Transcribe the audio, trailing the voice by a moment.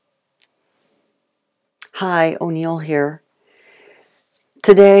Hi, O'Neill here.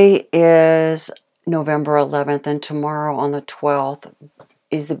 Today is November 11th, and tomorrow on the 12th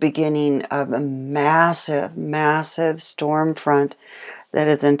is the beginning of a massive, massive storm front that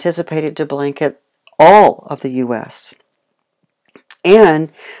is anticipated to blanket all of the U.S.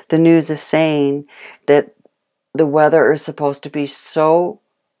 And the news is saying that the weather is supposed to be so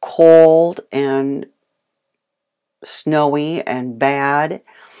cold and snowy and bad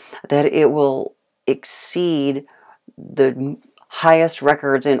that it will exceed the highest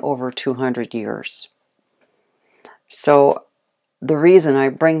records in over 200 years. So the reason I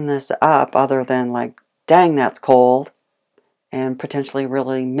bring this up, other than like, dang, that's cold and potentially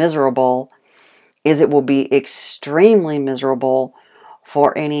really miserable, is it will be extremely miserable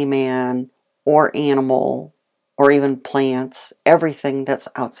for any man or animal or even plants, everything that's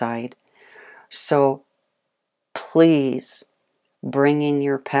outside. So please bring in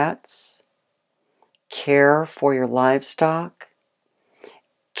your pets, care for your livestock,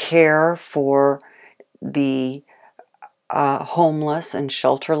 care for the homeless and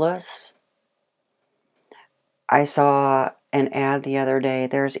shelterless. I saw an ad the other day.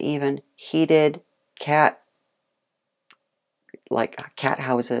 There's even heated cat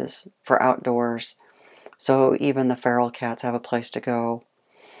houses for outdoors. So even the feral cats have a place to go.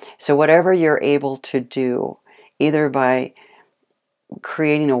 So whatever you're able to do, either by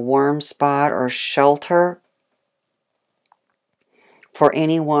creating a warm spot or shelter for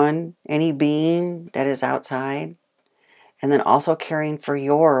anyone, any being that is outside, and then also caring for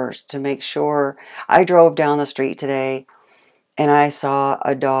yours to make sure. I drove down the street today and I saw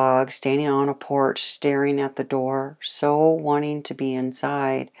a dog standing on a porch staring at the door, so wanting to be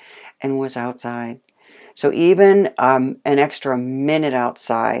inside, and was outside. So even an extra minute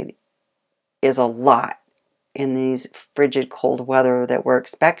outside is a lot in these frigid cold weather that we're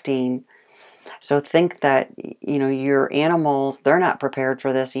expecting. So think that, your animals, they're not prepared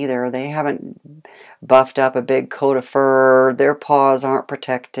for this either. They haven't buffed up a big coat of fur. Their paws aren't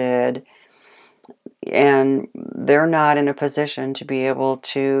protected. And they're not in a position to be able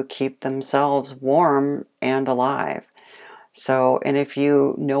to keep themselves warm and alive. So, and if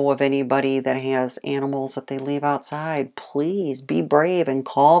you know of anybody that has animals that they leave outside, please be brave and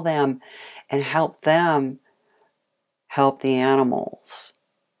call them and help them help the animals.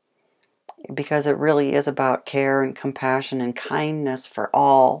 Because it really is about care and compassion and kindness for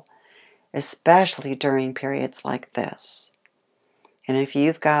all, especially during periods like this. And if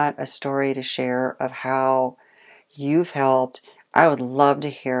you've got a story to share of how you've helped, I would love to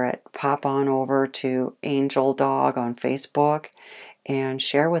hear it. Pop on over to Angel Dog on Facebook and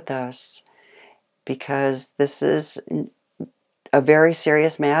share with us, because this is a very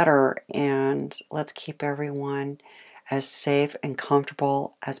serious matter, and let's keep everyone as safe and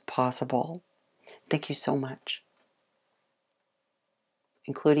comfortable as possible. Thank you so much,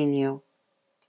 including you.